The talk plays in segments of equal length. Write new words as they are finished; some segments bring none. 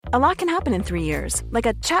A lot can happen in 3 years, like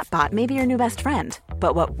a chatbot may be your new best friend.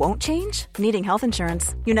 But what won't change? Needing health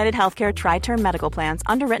insurance. United Healthcare Tri-Term Medical Plans,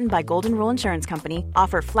 underwritten by Golden Rule Insurance Company,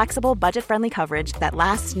 offer flexible, budget-friendly coverage that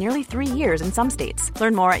lasts nearly 3 years in some states.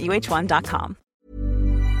 Learn more at uh1.com.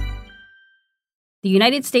 The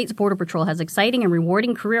United States Border Patrol has exciting and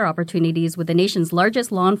rewarding career opportunities with the nation's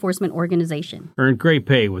largest law enforcement organization. Earn great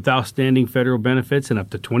pay with outstanding federal benefits and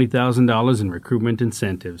up to $20,000 in recruitment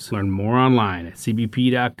incentives. Learn more online at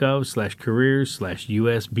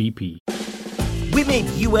cbp.gov/careers/USBP. We made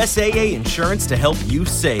USAA Insurance to help you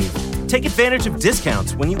save. Take advantage of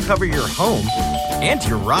discounts when you cover your home and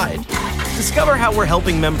your ride. Discover how we're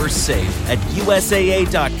helping members save at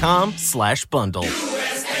USAA.com/bundle.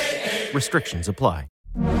 Restrictions apply.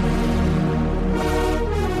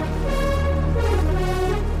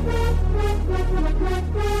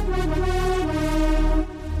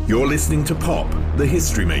 You're listening to Pop, the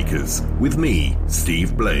History Makers, with me,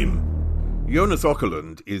 Steve Blame. Jonas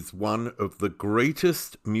Åkerlund is one of the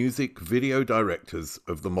greatest music video directors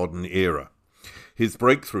of the modern era. His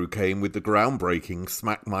breakthrough came with the groundbreaking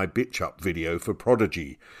Smack My Bitch Up video for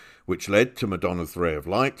Prodigy, which led to Madonna's Ray of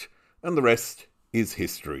Light, and the rest is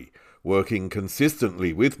history. Working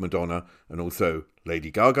consistently with Madonna and also Lady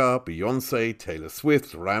Gaga, Beyoncé, Taylor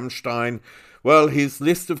Swift, Rammstein. Well, his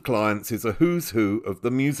list of clients is a who's who of the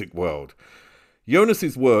music world.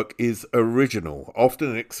 Jonas's work is original,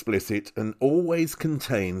 often explicit, and always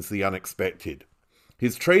contains the unexpected.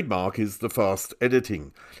 His trademark is the fast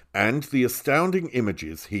editing and the astounding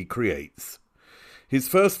images he creates. His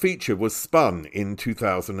first feature was Spun in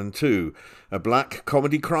 2002, a black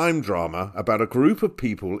comedy crime drama about a group of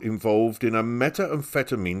people involved in a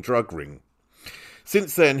methamphetamine drug ring.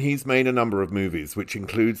 Since then, he's made a number of movies, which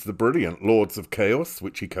includes the brilliant Lords of Chaos,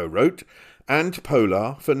 which he co-wrote, and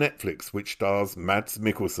Polar for Netflix, which stars Mads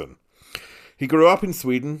Mikkelsen. He grew up in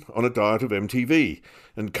Sweden on a diet of MTV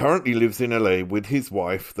and currently lives in LA with his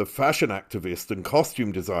wife, the fashion activist and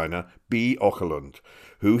costume designer B. Åkerlund,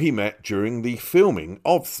 who he met during the filming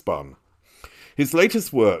of Spun. His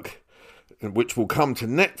latest work, which will come to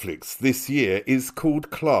Netflix this year, is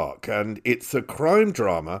called Clark, and it's a crime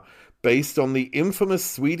drama based on the infamous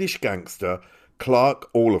Swedish gangster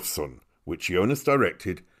Clark Olofsson, which Jonas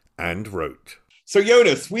directed and wrote. So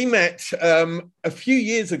Jonas, we met a few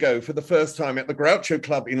years ago for the first time at the Groucho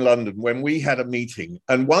Club in London when we had a meeting.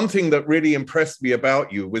 And one thing that really impressed me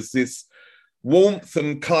about you was this warmth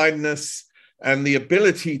and kindness and the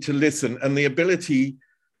ability to listen and the ability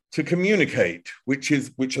to communicate, which are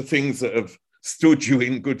things that have stood you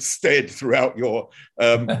in good stead throughout your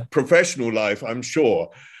professional life, I'm sure.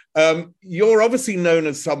 You're obviously known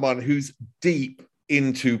as someone who's deep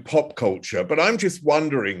into pop culture, but I'm just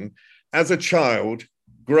wondering, as a child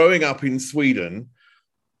growing up in Sweden,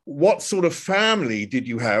 what sort of family did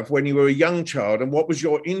you have when you were a young child, and what was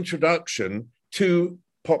your introduction to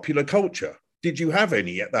popular culture? Did you have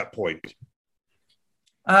any at that point?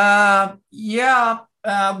 Thanks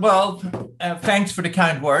for the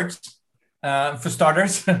kind words, for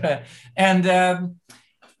starters. And,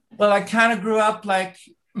 I kind of grew up like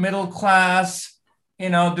middle class,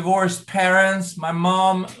 divorced parents. My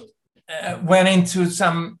mom went into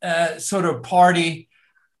some sort of party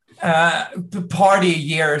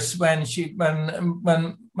years when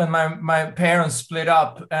my parents split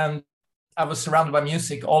up, and I was surrounded by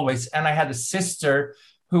music always. And I had a sister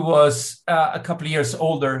who was a couple of years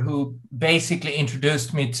older, who basically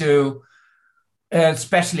introduced me to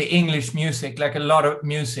especially English music, like a lot of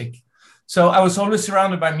music. So I was always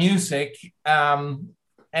surrounded by music.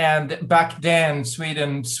 And back then,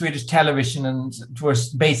 Swedish television, and it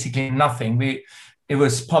was basically nothing. It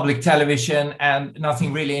was public television and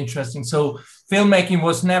nothing really interesting. So filmmaking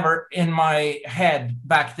was never in my head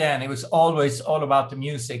back then. It was always all about the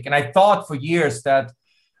music. And I thought for years that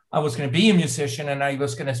I was going to be a musician and I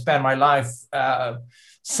was going to spend my life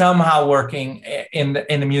somehow working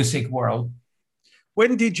in the music world.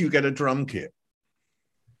 When did you get a drum kit?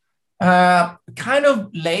 Kind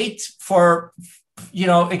of late for...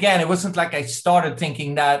 again, it wasn't like I started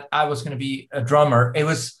thinking that I was going to be a drummer. It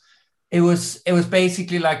was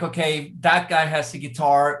basically like, okay, that guy has a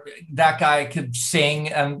guitar, that guy could sing,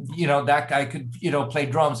 and, that guy could, play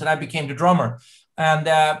drums. And I became the drummer. And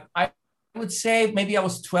I would say maybe I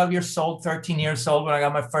was 12 years old, 13 years old when I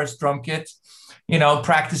got my first drum kit,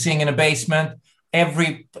 practicing in a basement.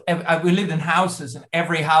 We lived in houses, and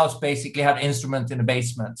every house basically had an instrument in the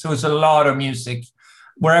basement. So it was a lot of music.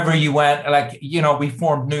 Wherever you went, we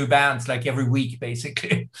formed new bands like every week,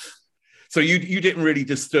 basically. So you didn't really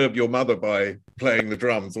disturb your mother by playing the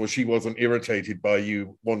drums, or she wasn't irritated by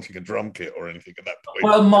you wanting a drum kit or anything at that point?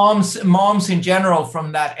 Well, moms in general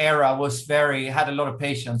from that era had a lot of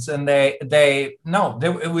patience, and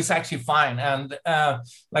it was actually fine. And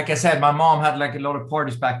like I said, my mom had like a lot of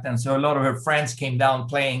parties back then, so a lot of her friends came down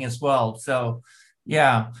playing as well. So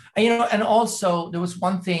yeah, and also there was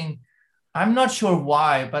one thing. I'm not sure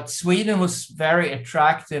why, but Sweden was very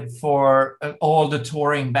attractive for all the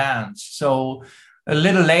touring bands. So a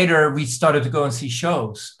little later, we started to go and see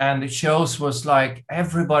shows. And the shows was like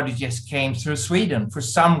everybody just came through Sweden. For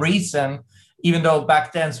some reason, even though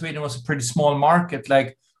back then Sweden was a pretty small market,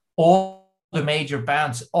 like all the major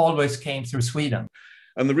bands always came through Sweden.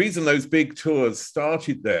 And the reason those big tours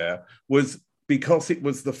started there was because it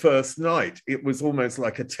was the first night. It was almost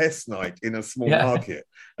like a test night in a small market.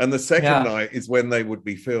 And the second night is when they would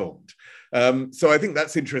be filmed. So I think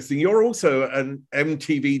that's interesting. You're also an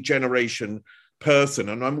MTV generation person.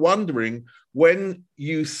 And I'm wondering, when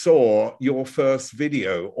you saw your first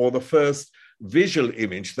video or the first visual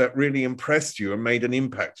image that really impressed you and made an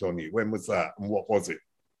impact on you, when was that and what was it?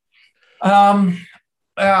 Well,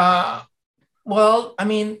 I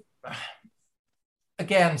mean,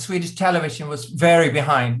 again, Swedish television was very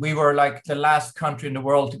behind. We were like the last country in the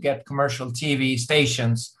world to get commercial TV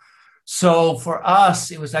stations. So for us,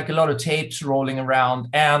 it was like a lot of tapes rolling around,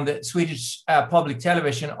 and Swedish public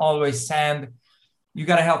television always sent, you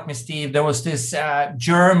got to help me, Steve. There was this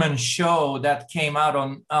German show that came out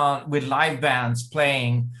on with live bands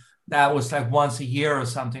playing. That was like once a year or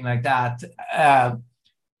something like that.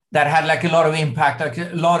 That had like a lot of impact, like a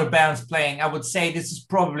lot of bands playing. I would say this is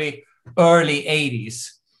probably early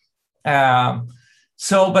 80s.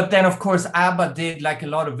 But then of course ABBA did like a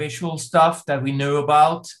lot of visual stuff that we knew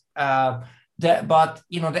about. But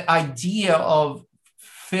the idea of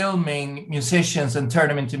filming musicians and turn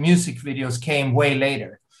them into music videos came way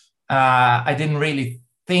later. I didn't really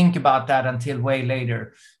think about that until way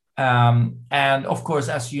later. And of course,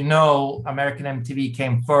 as you know, American MTV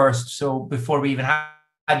came first. So before we even had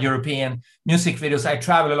European music videos, I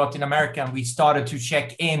travel a lot in America, and we started to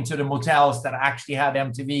check into the motels that actually had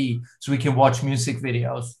MTV so we can watch music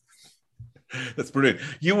videos. That's brilliant.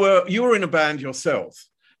 You were in a band yourself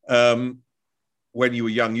when you were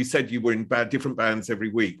young. You said you were in different bands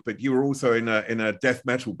every week, but you were also in a death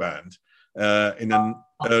metal band in an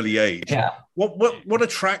early age. Yeah. What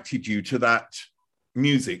attracted you to that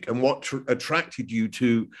music, and what attracted you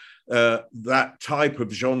to that type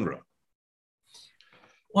of genre?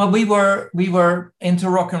 Well, we were into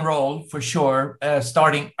rock and roll for sure,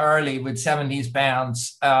 starting early with 70s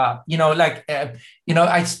bands. I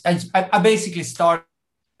basically started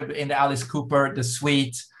in the Alice Cooper, the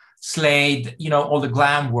Sweet, Slade, all the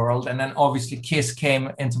glam world. And then obviously Kiss came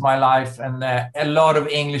into my life, and a lot of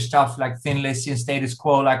English stuff like Thin Lizzy and Status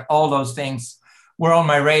Quo, like all those things were on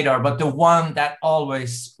my radar. But the one that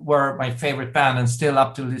always were my favorite band, and still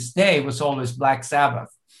up to this day, was always Black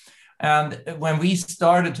Sabbath. And when we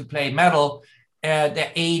started to play metal, the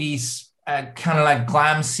 80s kind of like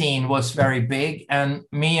glam scene was very big. And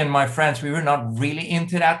me and my friends, we were not really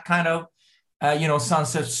into that kind of,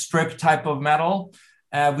 Sunset Strip type of metal.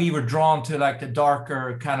 We were drawn to like the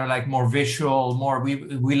darker, kind of like more visual,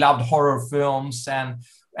 we loved horror films and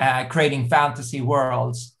creating fantasy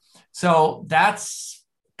worlds. So that's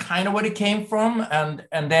kind of what it came from. And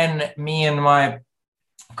then me and my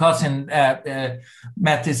cousin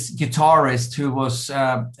met this guitarist who was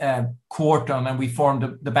Quarton, and we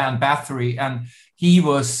formed the band Bathory, and he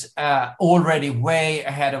was already way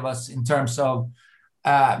ahead of us in terms of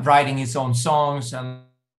writing his own songs, and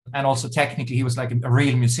also technically he was like a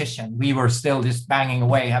real musician. We were still just banging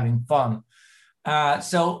away, having fun.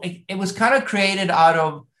 So it was kind of created out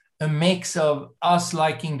of a mix of us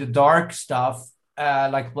liking the dark stuff,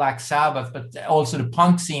 like Black Sabbath, but also the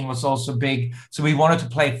punk scene was also big. So we wanted to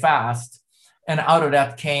play fast. And out of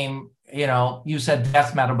that came, you said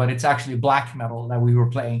death metal, but it's actually black metal that we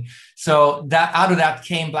were playing. So that out of that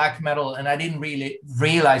came black metal. And I didn't really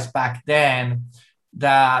realize back then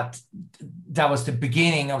that that was the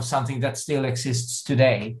beginning of something that still exists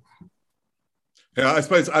today. Yeah, I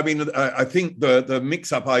suppose, I think the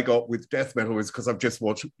mix-up I got with death metal is because I've just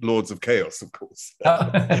watched Lords of Chaos, of course.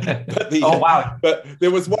 Wow. But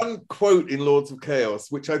there was one quote in Lords of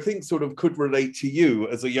Chaos, which I think sort of could relate to you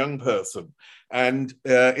as a young person. And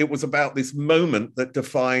it was about this moment that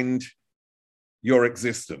defined your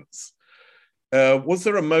existence. Was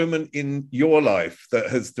there a moment in your life that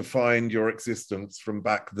has defined your existence from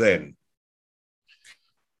back then?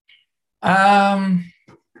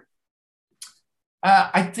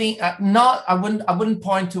 I think not. I wouldn't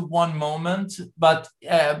point to one moment, but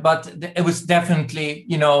it was definitely,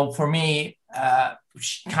 for me,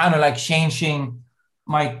 kind of like changing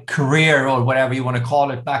my career or whatever you want to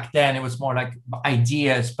call it. Back then, it was more like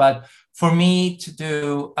ideas. But for me to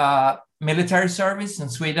do military service in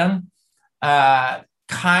Sweden,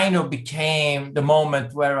 kind of became the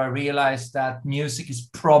moment where I realized that music is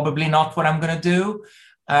probably not what I'm going to do.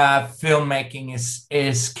 Filmmaking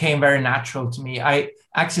is came very natural to me. I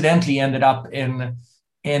accidentally ended up in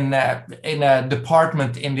a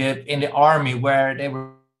department in the army where they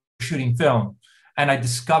were shooting film, and I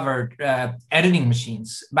discovered editing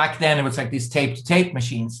machines. Back then, it was like these tape-to-tape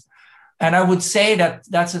machines, and I would say that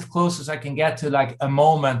that's as close as I can get to like a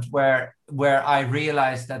moment where I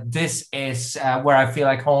realized that this is where I feel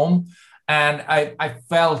like home, and I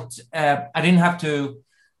felt I didn't have to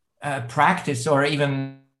practice or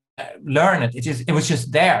even learn it. It was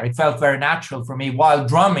just there. It felt very natural for me, while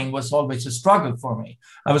drumming was always a struggle for me.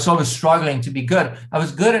 I was always struggling to be good. I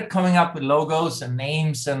was good at coming up with logos and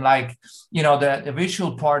names and like, the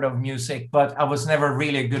visual part of music, but I was never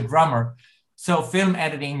really a good drummer. So film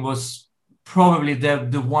editing was probably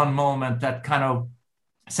the one moment that kind of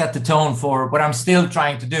set the tone for what I'm still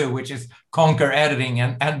trying to do, which is conquer editing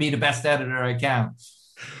and be the best editor I can.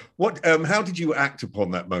 How did you act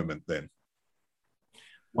upon that moment then?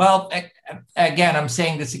 Well, again, I'm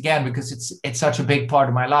saying this again because it's such a big part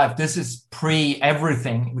of my life. This is pre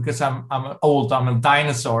everything because I'm old. I'm a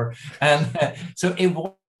dinosaur, and so it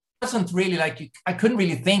wasn't really like I couldn't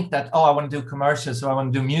really think that I want to do commercials or I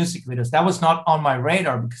want to do music videos. That was not on my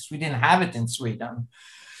radar because we didn't have it in Sweden.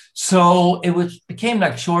 So it became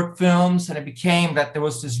like short films, and it became that there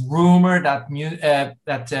was this rumor that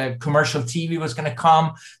commercial TV was going to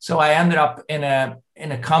come. So I ended up in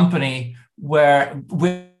a company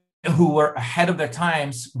who were ahead of their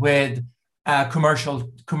times with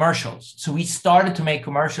commercials. So we started to make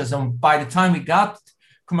commercials, and by the time we got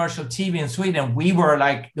commercial TV in Sweden, we were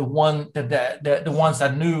like the ones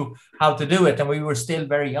that knew how to do it, and we were still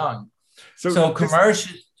very young. So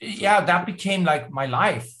commercial, that became like my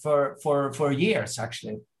life for years,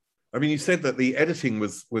 actually. I mean, you said that the editing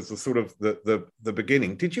was the sort of the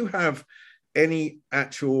beginning. Did you have any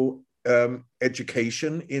actual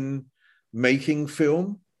education in making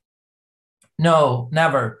film? No,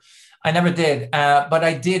 never. I never did. But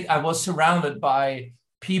I was surrounded by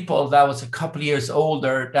people that was a couple of years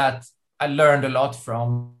older that I learned a lot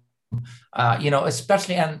from,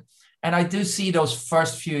 especially, and I do see those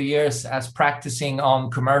first few years as practicing on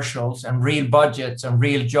commercials and real budgets and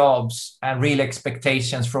real jobs and real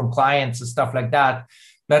expectations from clients and stuff like that.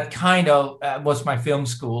 That kind of was my film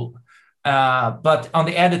school. But on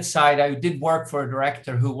the edit side, I did work for a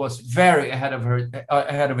director who was very ahead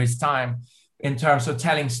of his time in terms of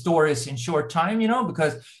telling stories in short time,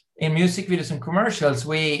 because in music videos and commercials,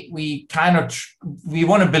 we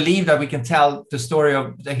want to believe that we can tell the story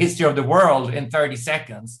of the history of the world in 30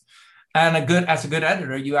 seconds. And as a good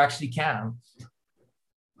editor, you actually can.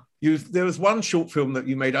 There was one short film that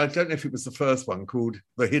you made, I don't know if it was the first one, called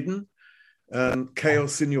The Hidden.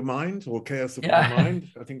 Chaos in Your Mind, or Chaos of the Mind,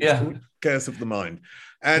 I think it's called Chaos of the Mind.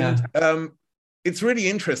 And it's really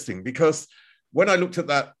interesting because when I looked at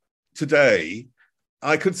that today,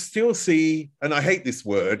 I could still see, and I hate this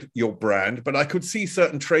word, your brand, but I could see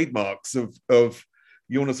certain trademarks of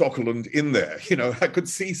Jonas Åkerlund in there. I could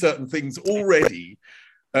see certain things already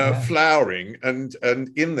flowering and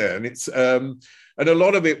in there. And it's and a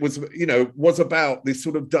lot of it was about this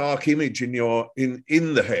sort of dark image in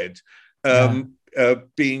the head.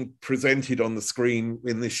 Being presented on the screen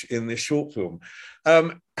in this short film.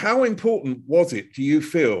 How important was it, do you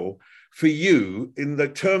feel, for you in the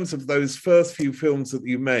terms of those first few films that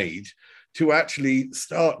you made to actually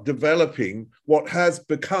start developing what has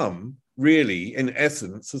become really, in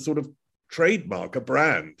essence, a sort of trademark, a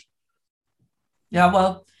brand? Yeah,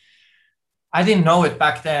 well, I didn't know it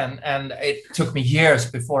back then, and it took me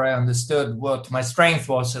years before I understood what my strength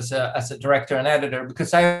was as a director and editor,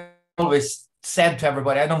 because I always said to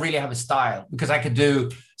everybody, I don't really have a style because I could do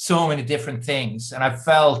so many different things. And I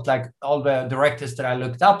felt like all the directors that I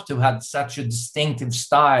looked up to had such a distinctive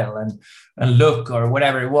style and look, or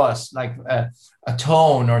whatever it was, like a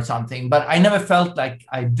tone or something. But I never felt like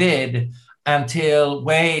I did until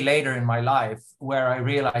way later in my life, where I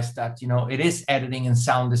realized that, it is editing and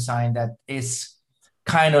sound design that is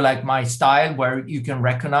kind of like my style, where you can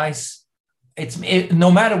recognize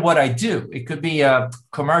no matter what I do. It could be a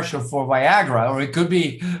commercial for Viagra, or it could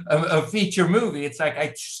be a feature movie. It's like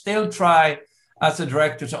I still try as a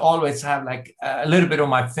director to always have like a little bit of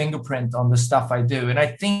my fingerprint on the stuff I do. And I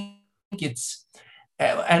think it's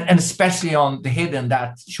and especially on The Hidden,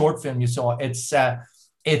 that short film you saw,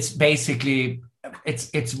 it's basically,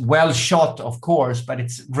 it's well shot, of course, but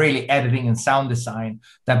it's really editing and sound design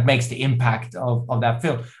that makes the impact of that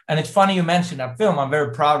film. And it's funny you mentioned that film. I'm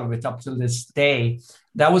very proud of it up to this day.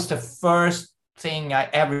 That was the first thing I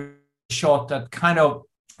ever shot that kind of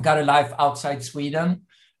got a life outside Sweden.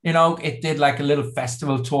 You know, it did like a little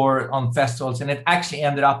festival tour on festivals, and it actually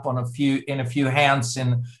ended up in a few hands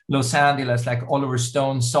in Los Angeles. Like Oliver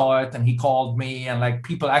Stone saw it and he called me, and like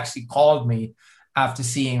people actually called me after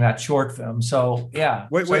seeing that short film. So yeah.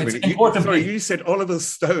 Wait a minute. You said Oliver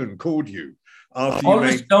Stone called you after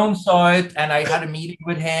Oliver Stone saw it, and I had a meeting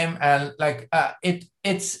with him, and like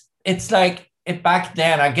it's like it back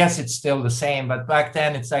then. I guess it's still the same, but back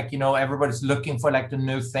then it's like, you know, everybody's looking for like the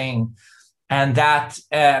new thing. And that,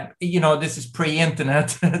 you know, this is pre-internet.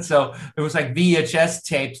 So it was like VHS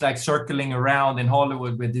tapes, like circling around in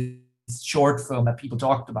Hollywood with this short film that people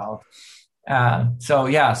talked about. So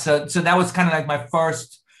that was kind of like my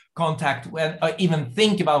first contact when even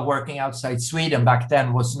think about working outside Sweden back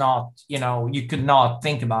then was not, you know, you could not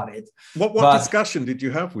think about it. What discussion did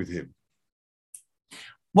you have with him?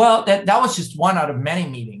 Well, that was just one out of many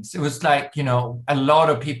meetings. It was like, you know, a lot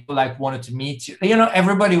of people like wanted to meet you. You know,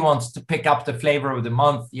 everybody wants to pick up the flavor of the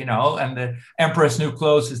month, you know, and the Emperor's New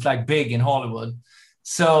Clothes is like big in Hollywood.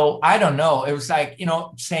 So I don't know. It was like, you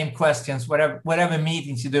know, same questions, whatever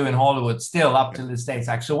meetings you do in Hollywood, still up to this day. It's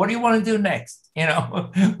like, so what do you want to do next? You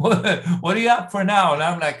know, what are you up for now? And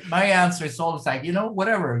I'm like, my answer is always like, you know,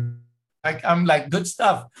 whatever. Like, I'm like, good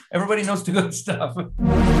stuff. Everybody knows the good stuff.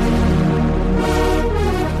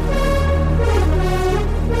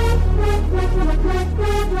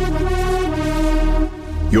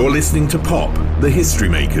 You're listening to Pop, the History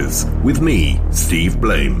Makers, with me, Steve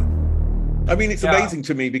Blame. I mean, it's amazing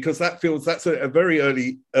to me because that's a very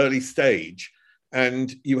early stage,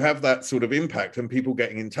 and you have that sort of impact and people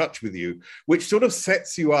getting in touch with you, which sort of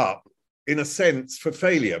sets you up, in a sense, for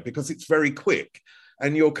failure because it's very quick.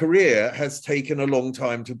 And your career has taken a long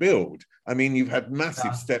time to build. I mean, you've had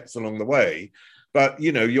massive steps along the way. But,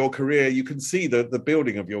 you know, your career, you can see the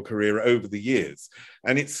building of your career over the years.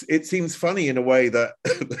 And it seems funny in a way that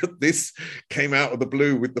this came out of the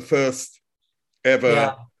blue with the first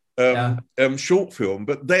ever short film.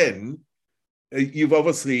 But then you've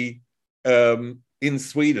obviously, in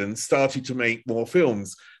Sweden, started to make more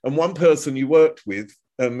films. And one person you worked with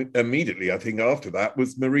immediately, I think, after that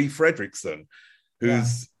was Marie Fredriksson,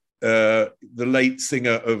 who's the late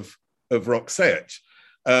singer of Roxette.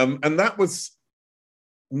 And that was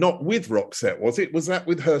not with Roxette, was it? Was that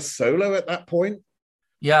with her solo at that point?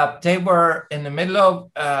 Yeah, they were in the middle of,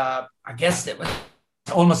 I guess it was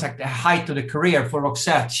almost like the height of the career for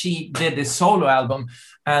Roxette. She did this solo album.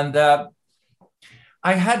 And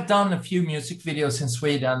I had done a few music videos in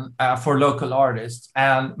Sweden for local artists.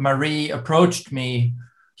 And Marie approached me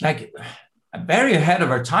like very ahead of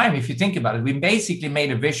her time, if you think about it. We basically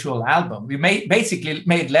made a visual album. We basically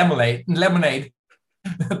made Lemonade.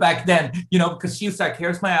 Back then, you know, because she was like,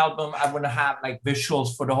 here's my album. I want to have like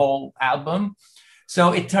visuals for the whole album.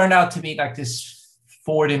 So it turned out to be like this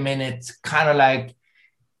 40-minute kind of like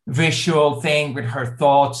visual thing with her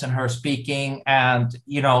thoughts and her speaking and,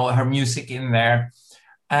 you know, her music in there.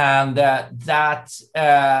 And that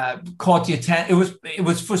caught the attention. It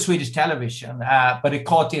was for Swedish television, but it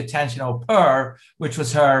caught the attention of her, which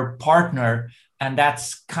was her partner. And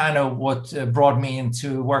that's kind of what brought me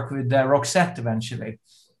into work with Roxette eventually.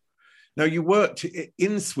 Now, you worked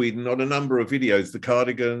in Sweden on a number of videos, the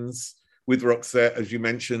Cardigans, with Roxette, as you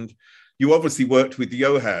mentioned. You obviously worked with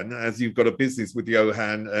Johan, as you've got a business with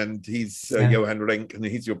Johan, and he's Johan Renck, and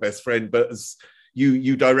he's your best friend. But as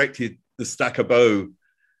you directed the Stack a Bow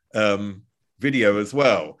video as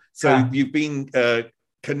well. So you've been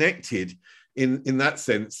connected in that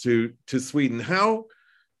sense to Sweden. How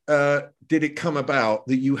did it come about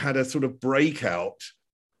that you had a sort of breakout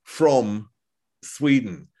from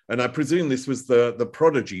Sweden? And I presume this was the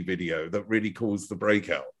Prodigy video that really caused the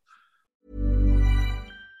breakout.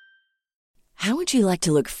 How would you like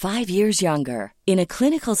to look 5 years younger? In a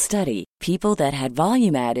clinical study, people that had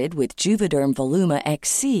volume added with Juvederm Voluma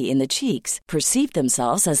XC in the cheeks perceived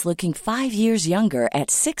themselves as looking 5 years younger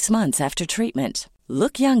at 6 months after treatment.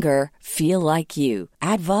 Look younger, feel like you.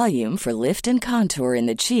 Add volume for lift and contour in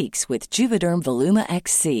the cheeks with Juvederm Voluma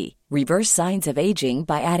XC. Reverse signs of aging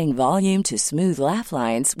by adding volume to smooth laugh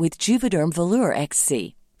lines with Juvederm Volure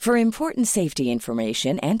XC. For important safety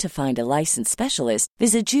information and to find a licensed specialist,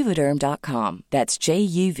 visit Juvederm.com. That's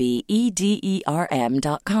JUVEDERM.com.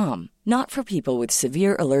 Not for people with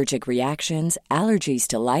severe allergic reactions, allergies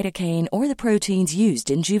to lidocaine, or the proteins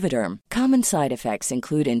used in Juvederm. Common side effects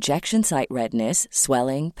include injection site redness,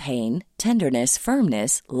 swelling, pain, tenderness,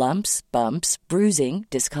 firmness, lumps, bumps, bruising,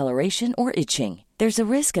 discoloration, or itching. There's a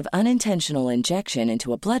risk of unintentional injection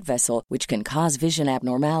into a blood vessel, which can cause vision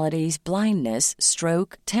abnormalities, blindness,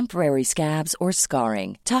 stroke, temporary scabs, or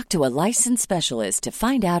scarring. Talk to a licensed specialist to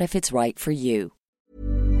find out if it's right for you.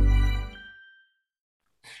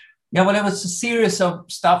 Yeah, well, it was a series of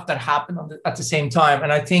stuff that happened at the same time.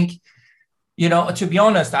 And I think, to be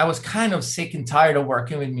honest, I was kind of sick and tired of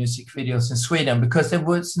working with music videos in Sweden because there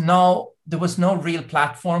was no real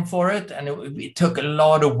platform for it. And it took a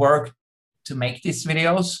lot of work to make these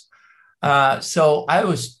videos. So I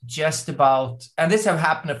was just about, and this have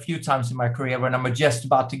happened a few times in my career when I'm just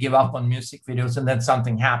about to give up on music videos and then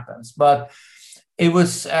something happens. But it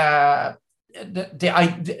was,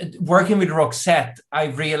 working with Roxette, I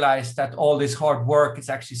realized that all this hard work is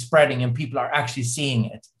actually spreading and people are actually seeing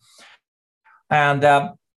it. And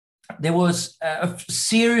there was a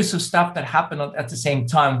series of stuff that happened at the same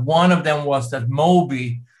time. One of them was that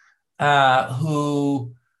Moby,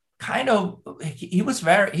 who kind of, he was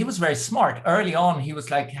very smart. Early on, he was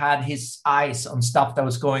had his eyes on stuff that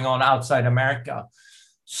was going on outside America.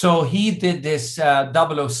 So he did this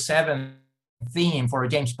 007 theme for a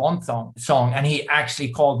James Bond song, and he actually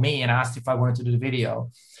called me and asked if I wanted to do the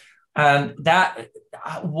video. And that,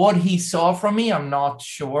 what he saw from me, I'm not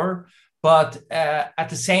sure. But at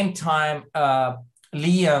the same time,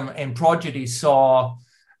 Liam in Prodigy saw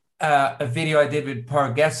a video I did with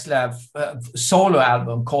Per Gessle, solo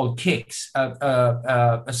album called Kicks,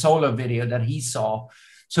 a solo video that he saw.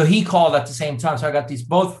 So he called at the same time. So I got these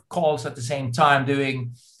both calls at the same time,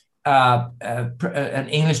 doing an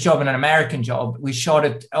English job and an American job. We shot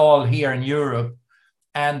it all here in Europe.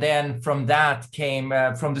 And then from that came,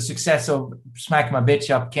 from the success of Smack My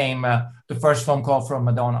Bitch Up, came the first phone call from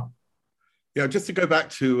Madonna. Yeah, just to go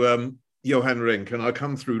back to Johan Renck, and I'll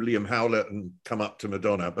come through Liam Howlett and come up to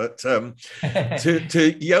Madonna, but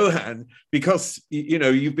to Johan, because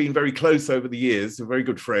you've been very close over the years, very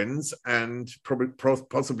good friends, and probably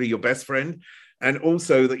possibly your best friend, and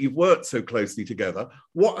also that you've worked so closely together.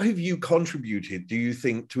 What have you contributed, do you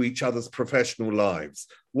think, to each other's professional lives?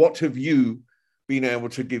 What have you been able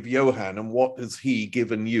to give Johan, and what has he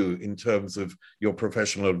given you in terms of your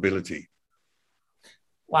professional ability?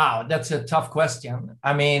 Wow, that's a tough question.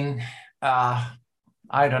 I mean, I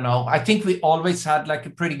don't know. I think we always had a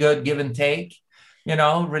pretty good give and take,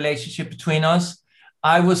 relationship between us.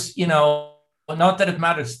 I was, not that it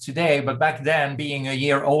matters today, but back then, being a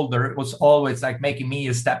year older, it was always making me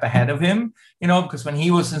a step ahead of him, because when he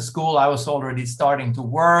was in school, I was already starting to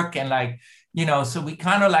work, and so we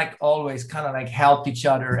kind of always helped each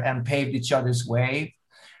other and paved each other's way,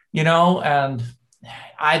 and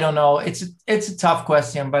I don't know. It's a tough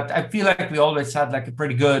question, but I feel like we always had a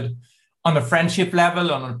pretty good, on a friendship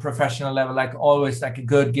level, on a professional level, always a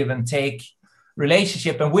good give and take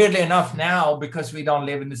relationship. And weirdly enough, now, because we don't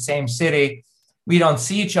live in the same city, we don't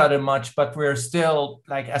see each other much, but we're still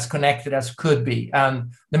as connected as could be.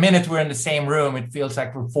 And the minute we're in the same room, it feels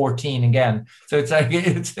like we're 14 again. So it's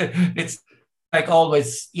it's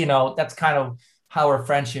always, that's kind of how our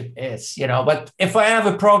friendship is, but if I have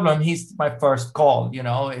a problem, he's my first call,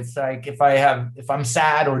 it's if I'm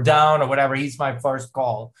sad or down or whatever, he's my first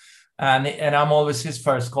call, and I'm always his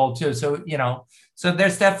first call too. So, so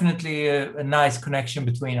there's definitely a nice connection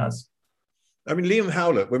between us. I mean, Liam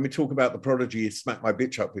Howlett, when we talk about the Prodigy Smack My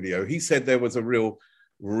Bitch Up video, he said there was a real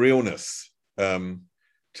realness to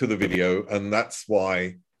the video, and that's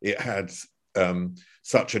why it had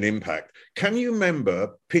such an impact. Can you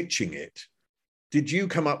remember pitching it? Did you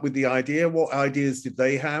come up with the idea? What ideas did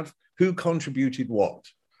they have? Who contributed what?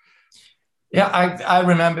 Yeah, I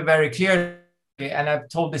remember very clearly, and I've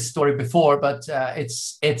told this story before, but they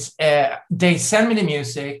sent me the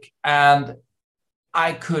music and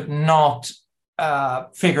I could not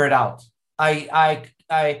figure it out. I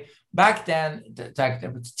back then,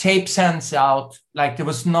 the tape sends out, there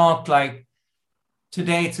was not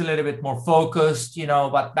today it's a little bit more focused,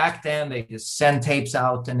 but back then they just send tapes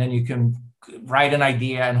out and then you can write an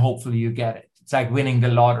idea and hopefully you get it. It's like winning the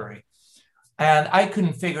lottery. And I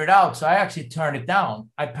couldn't figure it out. So I actually turned it down.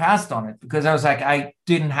 I passed on it because I was I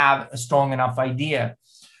didn't have a strong enough idea.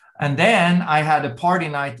 And then I had a party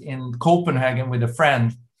night in Copenhagen with a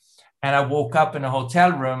friend. And I woke up in a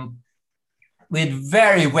hotel room with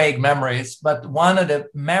very vague memories. But one of the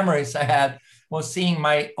memories I had was seeing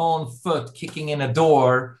my own foot kicking in a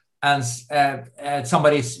door, and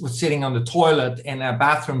somebody was sitting on the toilet in a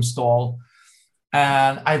bathroom stall.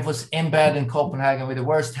 And I was in bed in Copenhagen with the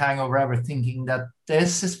worst hangover ever, thinking that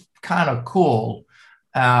this is kind of cool.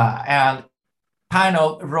 And kind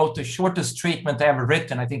of wrote the shortest treatment ever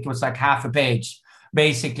written. I think it was like half a page,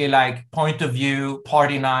 basically like point of view,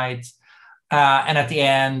 party night. And at the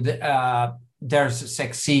end, there's a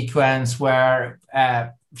sex sequence where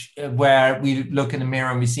we look in the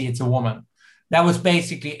mirror and we see it's a woman. That was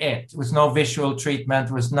basically it. It was no visual treatment.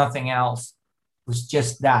 There was nothing else. It was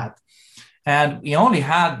just that. And I only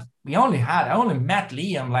met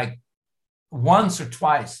Liam like once or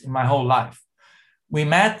twice in my whole life. We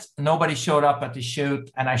met, nobody showed up at the shoot,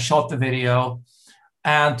 and I shot the video.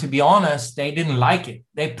 And to be honest, they didn't like it.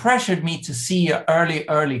 They pressured me to see an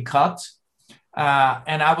early cut.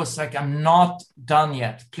 And I was like, I'm not done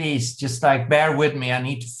yet. Please, just like bear with me. I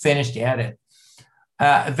need to finish the edit.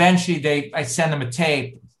 Eventually, I sent them a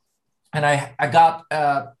tape. And I got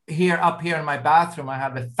up here in my bathroom, I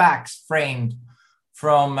have a fax framed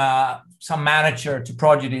from some manager to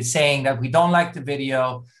Prodigy saying that we don't like the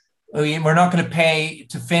video. We're not going to pay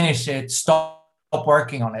to finish it. Stop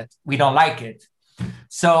working on it. We don't like it.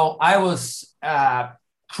 So I was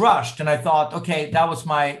crushed, and I thought, okay, that was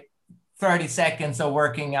my 30 seconds of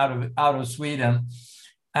working out of Sweden.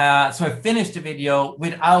 So I finished the video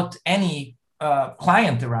without any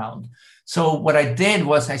client around. So what I did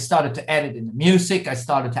was I started to edit in the music. I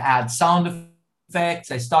started to add sound effects.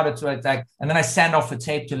 I started to attack, and then I sent off a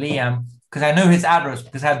tape to Liam because I knew his address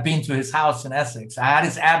because I've been to his house in Essex. I had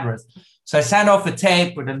his address. So I sent off a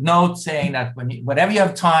tape with a note saying that whenever you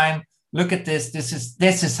have time, look at this.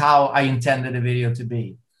 This is how I intended the video to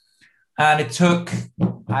be. And it took,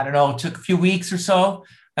 a few weeks or so.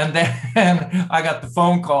 And then I got the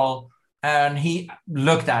phone call. And he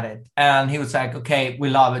looked at it and he was like, okay,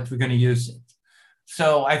 we love it. We're going to use it.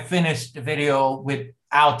 So I finished the video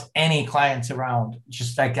without any clients around,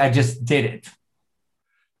 just like I just did it.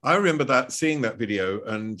 I remember seeing that video,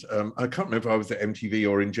 and I can't remember if I was at MTV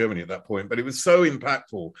or in Germany at that point, but it was so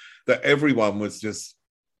impactful that everyone was just,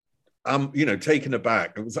 taken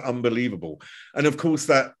aback. It was unbelievable. And of course,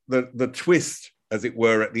 that the twist, as it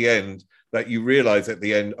were, at the end, that you realize at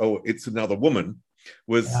the end, oh, it's another woman,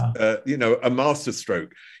 was, a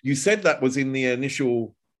masterstroke. You said that was in the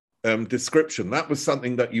initial description. That was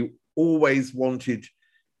something that you always wanted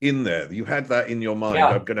in there. You had that in your mind. Yeah.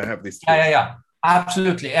 I'm going to have this. Yeah,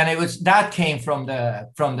 absolutely. And that came from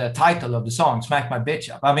the title of the song, "Smack My Bitch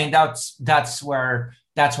Up." I mean, that's where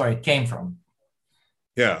it came from.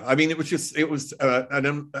 Yeah, I mean, it was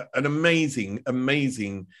an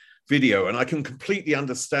amazing video, and I can completely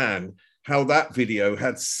understand how that video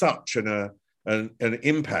had such an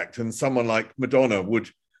impact, and someone like Madonna would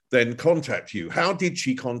then contact you. How did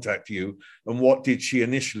she contact you, and what did she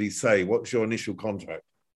initially say? What was your initial contact?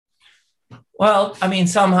 Well, I mean,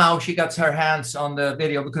 somehow she got her hands on the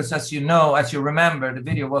video because, as you remember, the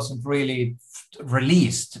video wasn't really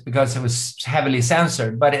released because it was heavily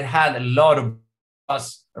censored, but it had a lot of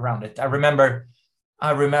buzz around it. I remember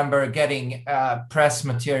getting press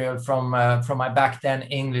material from my back then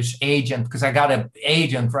English agent, because I got an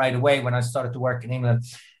agent right away when I started to work in England.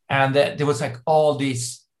 And there was like all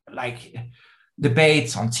these like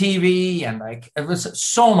debates on TV, and like it was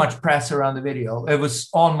so much press around the video. It was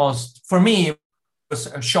almost, for me, it was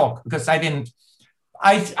a shock because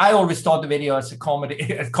I always thought the video as a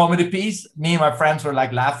comedy piece. Me and my friends were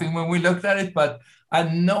like laughing when we looked at it, but I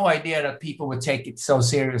had no idea that people would take it so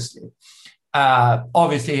seriously.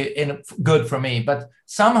 Obviously good for me, but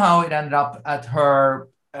somehow it ended up at her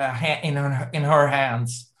in her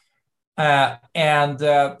hands. And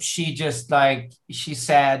she just she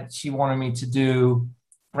said she wanted me to do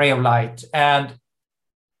Ray of Light. And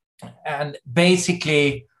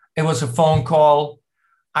basically it was a phone call.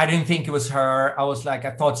 I didn't think it was her. I was like,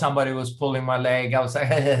 I thought somebody was pulling my leg. I was like,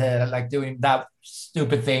 like doing that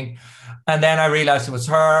stupid thing. And then I realized it was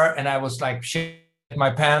her, and I was like, shit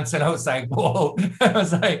my pants, and I was like, whoa. I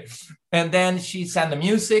was like, and then she sent the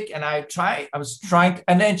music, and I was trying,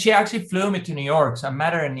 and then she actually flew me to New York. So I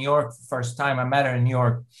met her in New York the first time. I met her in New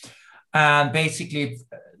York. And basically,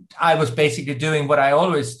 I was basically doing what I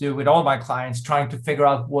always do with all my clients, trying to figure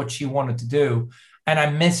out what she wanted to do. And I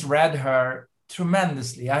misread her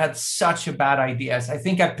tremendously. I had such a bad ideas. I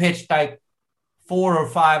think I pitched like 4 or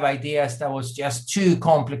 5 ideas that was just too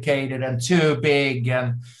complicated and too big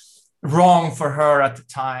and wrong for her at the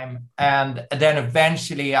time. And then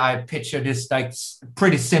eventually I pitched her this like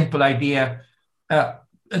pretty simple idea, a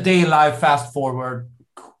day in life, fast forward,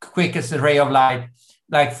 quick as a ray of light,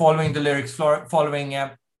 like following the lyrics, following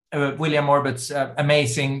William Orbit's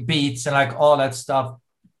amazing beats and like all that stuff.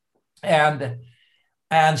 And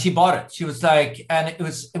and she bought it. She was like, and it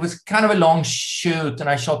was kind of a long shoot, and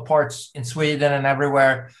I shot parts in Sweden and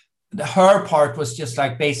everywhere. Her part was just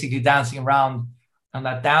like basically dancing around on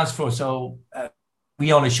that dance floor. So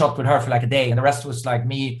we only shot with her for like a day, and the rest was like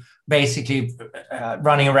me basically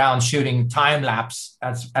running around shooting time lapse,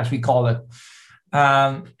 as we call it.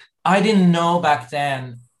 I didn't know back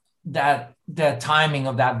then that the timing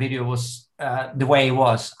of that video was the way it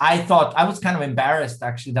was. I thought I was kind of embarrassed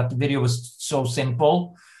actually that the video was so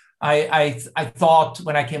simple. I thought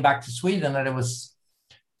when I came back to Sweden that it was,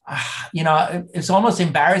 it's almost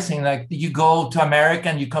embarrassing. Like you go to America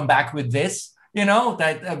and you come back with this,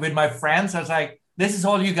 that with my friends, I was like, this is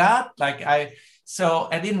all you got? So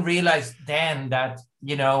I didn't realize then that,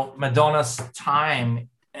 Madonna's time,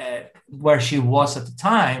 where she was at the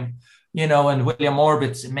time, and William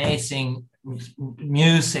Orbit's amazing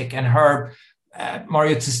music and her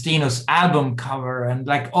Mario Testino's album cover and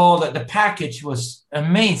like all that, the package was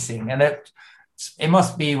amazing. And it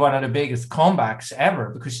must be one of the biggest comebacks ever,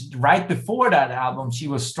 because right before that album, she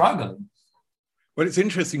was struggling. Well, it's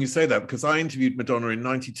interesting you say that, because I interviewed Madonna in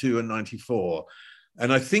 92 and 94.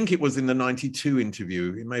 And I think it was in the 92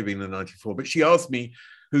 interview, it may be in the 94, but she asked me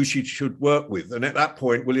who she should work with. And at that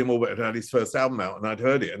point, William Orbit had his first album out and I'd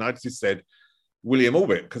heard it. And I just said, William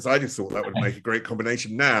Orbit, because I just thought that would make a great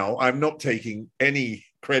combination. Now, I'm not taking any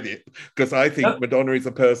credit, because I think Madonna is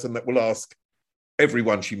a person that will ask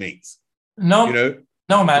everyone she meets. No,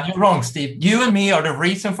 no, man, you're wrong, Steve. You and me are the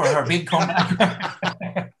reason for her big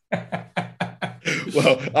comeback.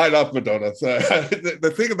 Well, I love Madonna. So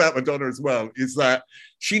the thing about Madonna as well is that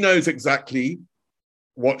she knows exactly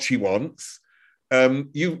what she wants.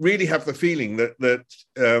 You really have the feeling that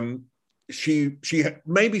she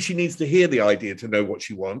maybe she needs to hear the idea to know what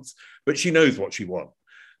she wants, but she knows what she wants.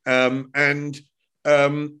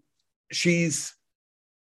 She's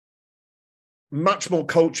much more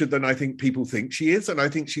cultured than I think people think she is. And I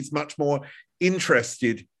think she's much more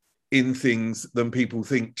interested in things than people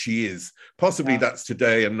think she is. Possibly that's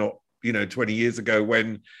today and not, 20 years ago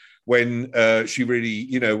when she really,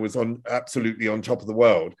 was absolutely on top of the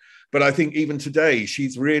world. But I think even today,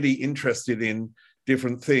 she's really interested in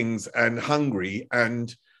different things and hungry.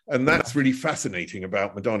 And that's really fascinating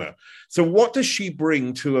about Madonna. So what does she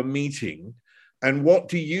bring to a meeting? And what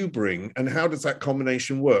do you bring? And how does that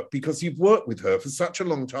combination work? Because you've worked with her for such a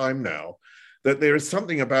long time now that there is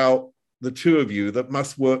something about the two of you that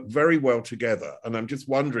must work very well together. And I'm just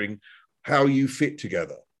wondering how you fit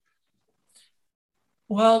together.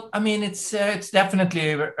 Well, I mean, it's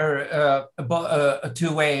definitely a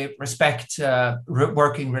two-way respect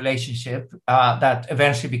working relationship that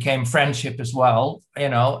eventually became friendship as well,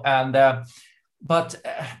 but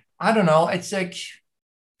I don't know. It's like,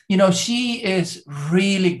 she is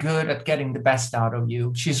really good at getting the best out of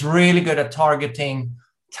you. She's really good at targeting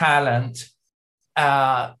talent.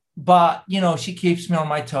 But, she keeps me on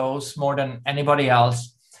my toes more than anybody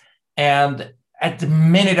else. And at the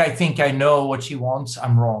minute I think I know what she wants,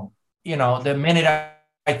 I'm wrong. The minute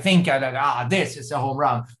I think this is a home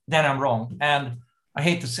run, then I'm wrong. And I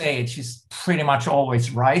hate to say it, she's pretty much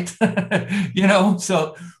always right,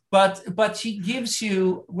 so, but she gives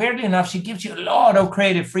you, weirdly enough, she gives you a lot of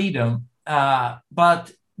creative freedom,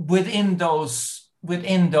 but within those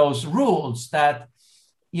rules that,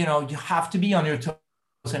 you have to be on your toes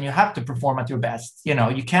and you have to perform at your best.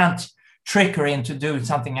 You can't trick her into doing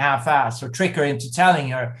something half-assed or trick her into telling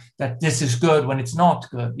her that this is good when it's not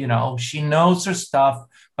good. She knows her stuff,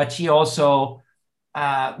 but she also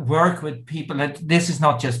work with people that this is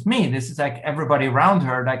not just me. This is like everybody around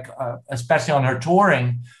her, like especially on her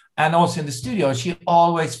touring and also in the studio. She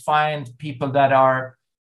always finds people that are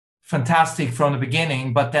fantastic from the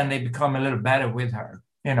beginning, but then they become a little better with her,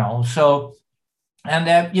 So,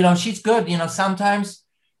 and she's good.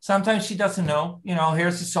 Sometimes she doesn't know,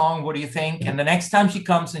 here's the song, what do you think? And the next time she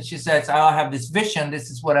comes and she says, I have this vision, this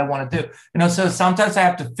is what I want to do. So sometimes I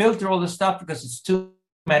have to filter all the stuff because it's too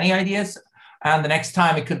many ideas. And the next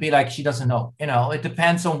time it could be like, she doesn't know, it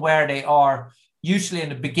depends on where they are. Usually in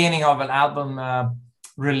the beginning of an album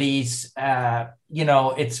release,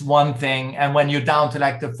 it's one thing. And when you're down to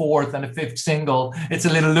like the fourth and the fifth single, it's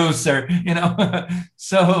a little looser,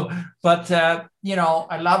 So, but,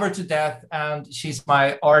 I love her to death and she's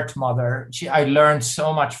my art mother. I learned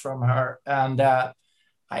so much from her. And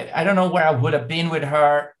I don't know where I would have been with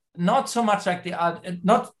her. Not so much like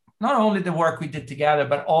not only the work we did together,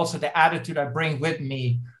 but also the attitude I bring with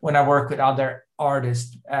me when I work with other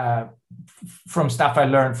artists from stuff I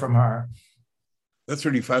learned from her. That's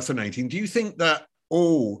really fascinating. Do you think that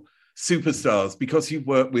all superstars, because you've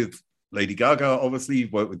worked with Lady Gaga, obviously,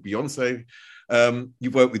 you've worked with Beyonce,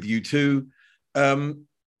 you've worked with U2,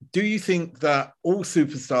 do you think that all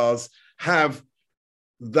superstars have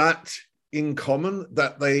that in common,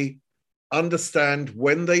 that they understand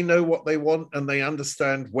when they know what they want and they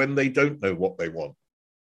understand when they don't know what they want?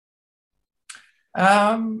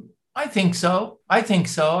 I think so.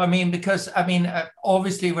 I mean, because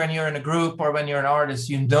obviously, when you're in a group or when you're an artist,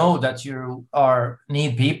 you know that you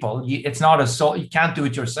need people. It's not you can't do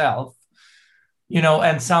it yourself,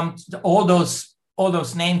 And all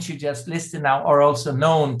those names you just listed now are also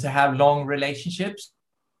known to have long relationships,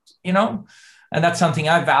 and that's something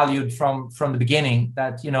I valued from the beginning.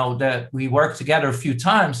 That that we work together a few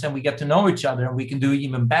times and we get to know each other and we can do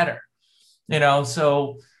even better,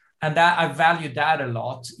 So. And that I value that a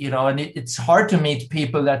lot, and it's hard to meet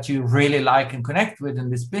people that you really like and connect with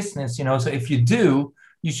in this business, So if you do,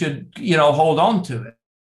 you should, hold on to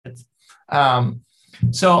it.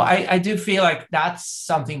 So I do feel like that's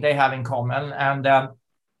something they have in common. And,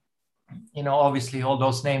 obviously all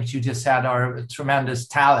those names you just said are tremendous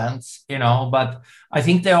talents, but I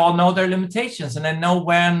think they all know their limitations and they know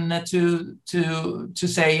when to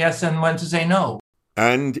say yes and when to say no.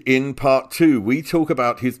 And in part 2, we talk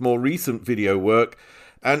about his more recent video work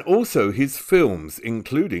and also his films,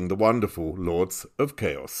 including the wonderful Lords of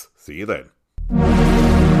Chaos. See you then.